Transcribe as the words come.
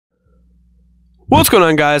What's going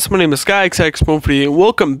on, guys? My name is SkyXX140 and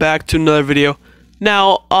welcome back to another video.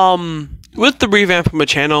 Now, with the revamp of my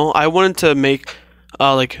channel, I wanted to make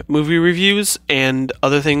like movie reviews and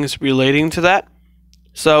other things relating to that.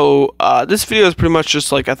 So this video is pretty much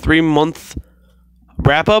just like a 3-month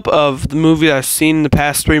wrap up of the movie I've seen in the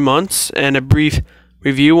past 3 months and a brief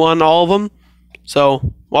review on all of them.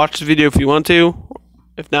 So watch the video if you want to.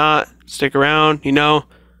 If not, stick around, you know,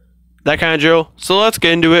 that kind of drill. So let's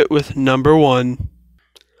get into it with number 1.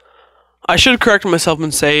 I should correct myself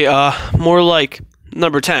and say more like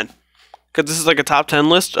number 10, because this is like a top 10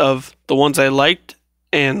 list of the ones I liked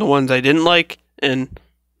and the ones I didn't like, and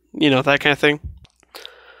you know, that kind of thing.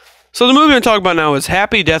 So the movie I'm going to talk about now is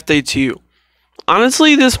Happy Death Day to You.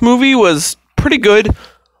 Honestly, this movie was pretty good,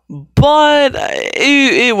 but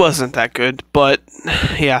it wasn't that good. But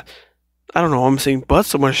yeah, I don't know why I'm saying but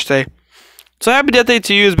so much today. So Happy Death Day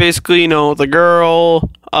to You is basically, you know, the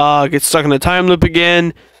girl gets stuck in a time loop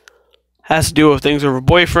again, has to deal with things with her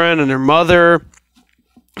boyfriend and her mother.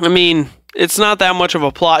 I mean, it's not that much of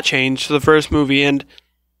a plot change to the first movie, and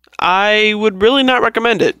I would really not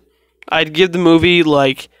recommend it. I'd give the movie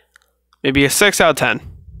like maybe a 6 out of 10.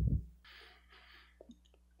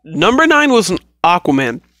 Number 9 was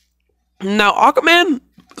Aquaman. Now, Aquaman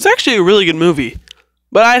was actually a really good movie,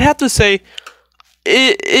 but I'd have to say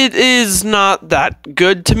it is not that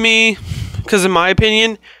good to me, because in my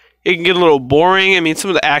opinion, it can get a little boring. I mean,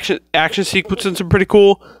 some of the action sequences are pretty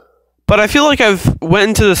cool, but I feel like I've went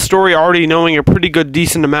into the story already knowing a pretty good,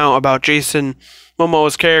 decent amount about Jason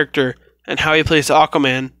Momoa's character and how he plays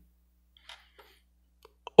Aquaman.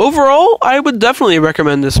 Overall, I would definitely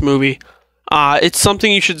recommend this movie. It's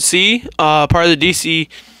something you should see, part of the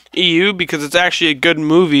DCEU, because it's actually a good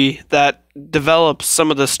movie that develops some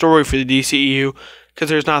of the story for the DCEU, because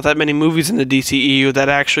there's not that many movies in the DCEU that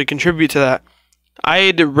actually contribute to that.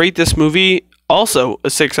 I'd rate this movie also a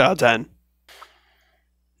 6 out of 10.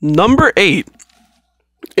 Number 8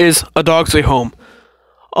 is A Dog's Way Home.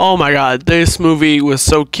 Oh my god, this movie was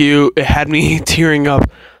so cute. It had me tearing up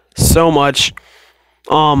so much.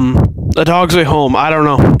 A Dog's Way Home, I don't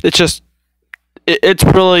know. It's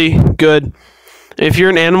really good. If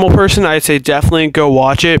you're an animal person, I'd say definitely go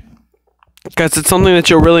watch it, because it's something that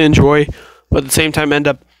you'll really enjoy, but at the same time end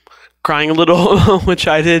up crying a little, which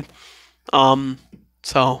I did.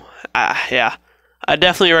 Yeah, I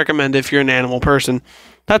definitely recommend it if you're an animal person.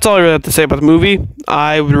 That's all I really have to say about the movie.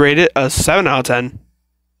 I would rate it a 7 out of 10.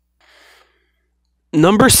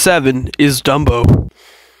 Number 7 is Dumbo.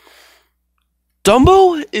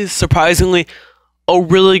 Dumbo is surprisingly a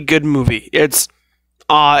really good movie. It's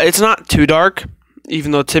not too dark,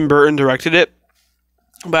 even though Tim Burton directed it,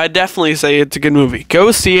 but I definitely say it's a good movie.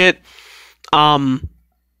 Go see it. I'm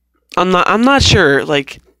not sure,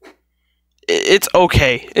 like, it's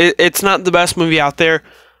okay. It's not the best movie out there,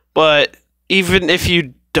 but even if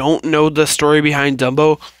you don't know the story behind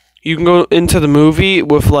Dumbo, you can go into the movie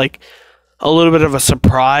with like a little bit of a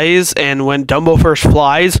surprise. And when Dumbo first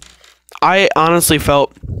flies, I honestly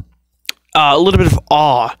felt a little bit of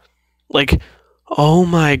awe, like, oh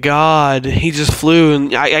my god, he just flew,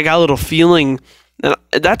 and I got a little feeling. And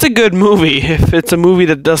that's a good movie if it's a movie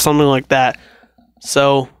that does something like that.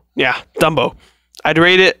 So yeah, Dumbo, I'd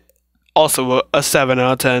rate it also a 7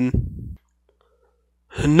 out of 10.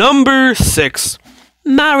 Number 6,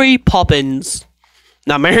 Mary Poppins.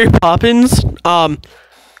 Now, Mary Poppins, I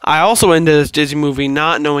also went into this Disney movie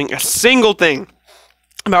not knowing a single thing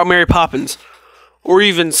about Mary Poppins, or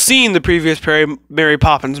even seen the previous Mary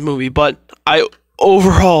Poppins movie, but I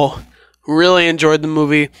overall really enjoyed the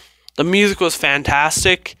movie. The music was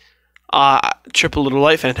fantastic. Triple Little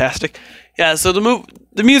Light, fantastic. Yeah, so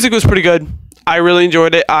the music was pretty good. I really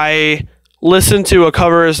enjoyed it. I listened to A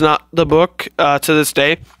Cover Is Not the Book to this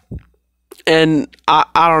day. And I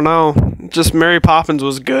don't know, just Mary Poppins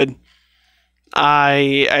was good.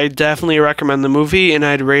 I definitely recommend the movie, and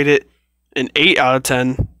I'd rate it an 8 out of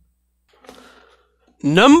 10.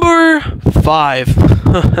 Number 5,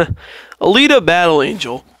 Alita Battle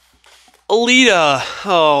Angel. Alita,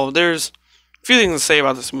 oh, there's a few things to say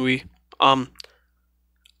about this movie.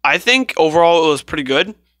 I think overall it was pretty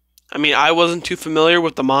good. I mean, I wasn't too familiar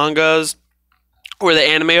with the mangas or the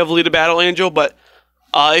anime of Alita Battle Angel, but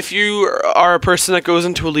if you are a person that goes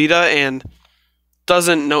into Alita and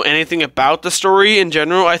doesn't know anything about the story in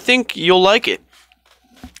general, I think you'll like it,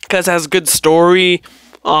 because it has a good story.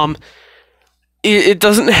 It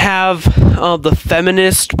doesn't have the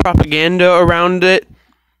feminist propaganda around it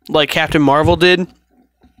like Captain Marvel did,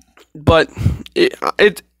 but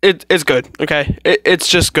it's good. Okay, it's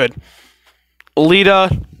just good.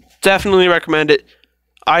 Alita, definitely recommend it.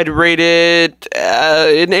 I'd rate it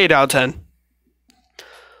an 8 out of 10.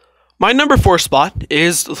 My number 4 spot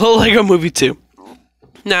is the Lego Movie 2.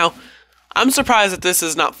 Now, I'm surprised that this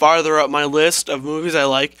is not farther up my list of movies I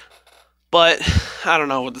like, but I don't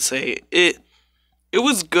know what to say. It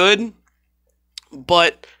was good,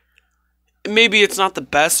 but maybe it's not the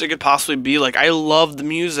best it could possibly be. Like, I love the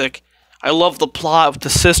music. I love the plot with the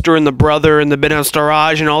sister and the brother and the Bina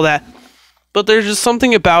Staraj and all that. But there's just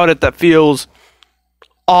something about it that feels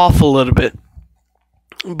off a little bit.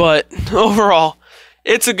 But overall,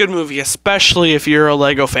 it's a good movie, especially if you're a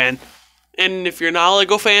Lego fan. And if you're not a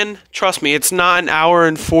Lego fan, trust me, it's not an hour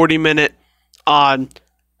and 40-minute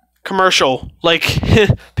commercial like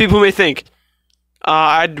people may think.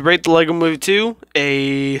 I'd rate the Lego Movie 2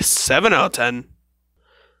 a 7 out of 10.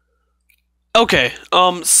 Okay,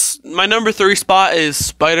 my number 3 spot is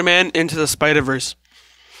Spider-Man Into the Spider-Verse.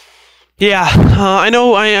 Yeah, I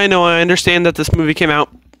know, I understand that this movie came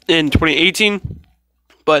out in 2018,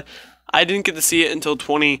 but I didn't get to see it until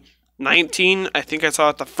 2019. I think I saw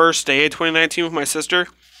it the first day of 2019 with my sister,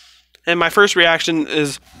 and my first reaction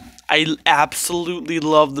is I absolutely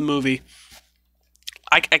love the movie.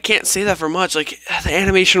 I can't say that for much. Like, the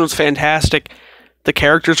animation was fantastic, the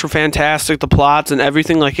characters were fantastic, the plots and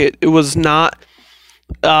everything. Like, it was not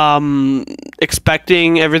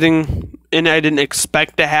expecting everything, and I didn't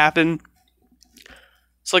expect to happen.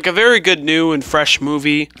 It's like a very good new and fresh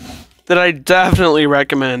movie that I definitely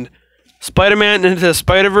recommend. Spider-Man Into the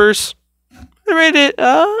Spider-Verse, I rate it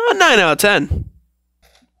a 9 out of 10.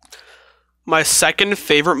 My second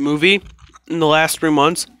favorite movie in the last 3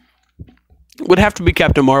 months would have to be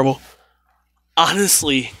Captain Marvel.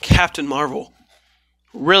 Honestly, Captain Marvel,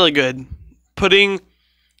 really good. Putting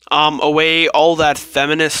away all that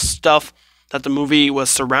feminist stuff that the movie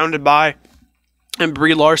was surrounded by, and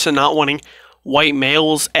Brie Larson not wanting white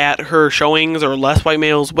males at her showings or less white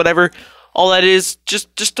males, whatever. All that is,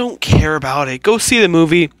 just don't care about it. Go see the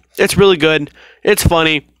movie. It's really good. It's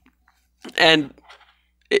funny, and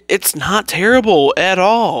it's not terrible at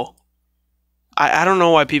all. I don't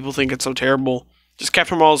know why people think it's so terrible. Just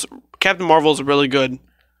Captain Marvel is really good.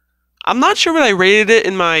 I'm not sure what I rated it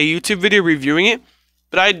in my YouTube video reviewing it,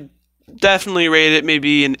 but I definitely rated it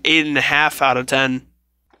maybe an 8.5 out of 10.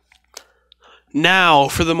 Now,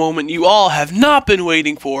 for the moment you all have not been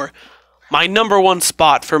waiting for, my number 1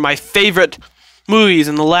 spot for my favorite movies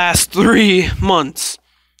in the last 3 months.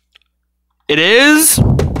 It is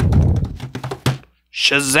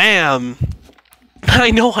Shazam.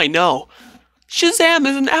 I know. Shazam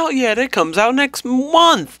isn't out yet. It comes out next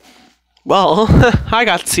month. Well, I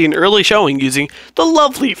got to see an early showing using the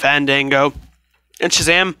lovely Fandango. And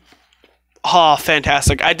Shazam, oh,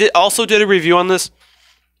 fantastic. I also did a review on this.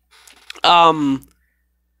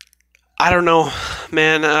 I don't know,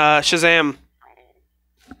 man. Shazam.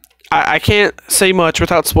 I can't say much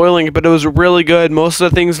without spoiling it, but it was really good. Most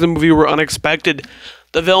of the things in the movie were unexpected.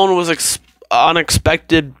 The villain was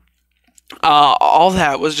unexpected. All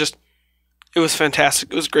that was just, it was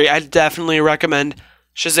fantastic. It was great. I definitely recommend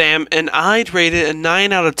Shazam, and I'd rate it a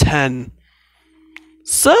 9 out of 10.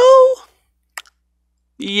 So,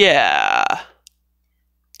 yeah.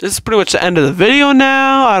 This is pretty much the end of the video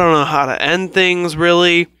now. I don't know how to end things,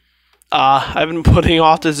 really. I've been putting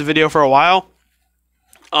off this video for a while.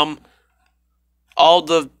 All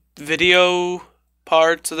the video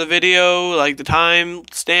parts of the video, like the time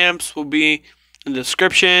stamps, will be in the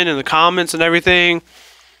description and the comments and everything.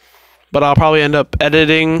 But I'll probably end up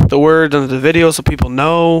editing the words into the video so people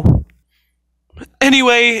know.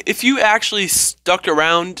 Anyway, if you actually stuck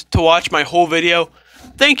around to watch my whole video,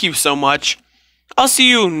 thank you so much. I'll see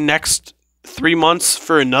you next 3 months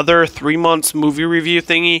for another 3 months movie review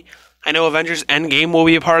thingy. I know Avengers Endgame will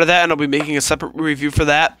be a part of that, and I'll be making a separate review for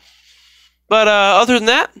that. But other than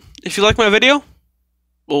that, if you like my video,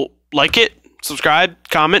 well, like it, subscribe,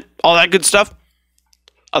 comment, all that good stuff.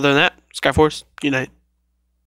 Other than that, Skyforce, unite.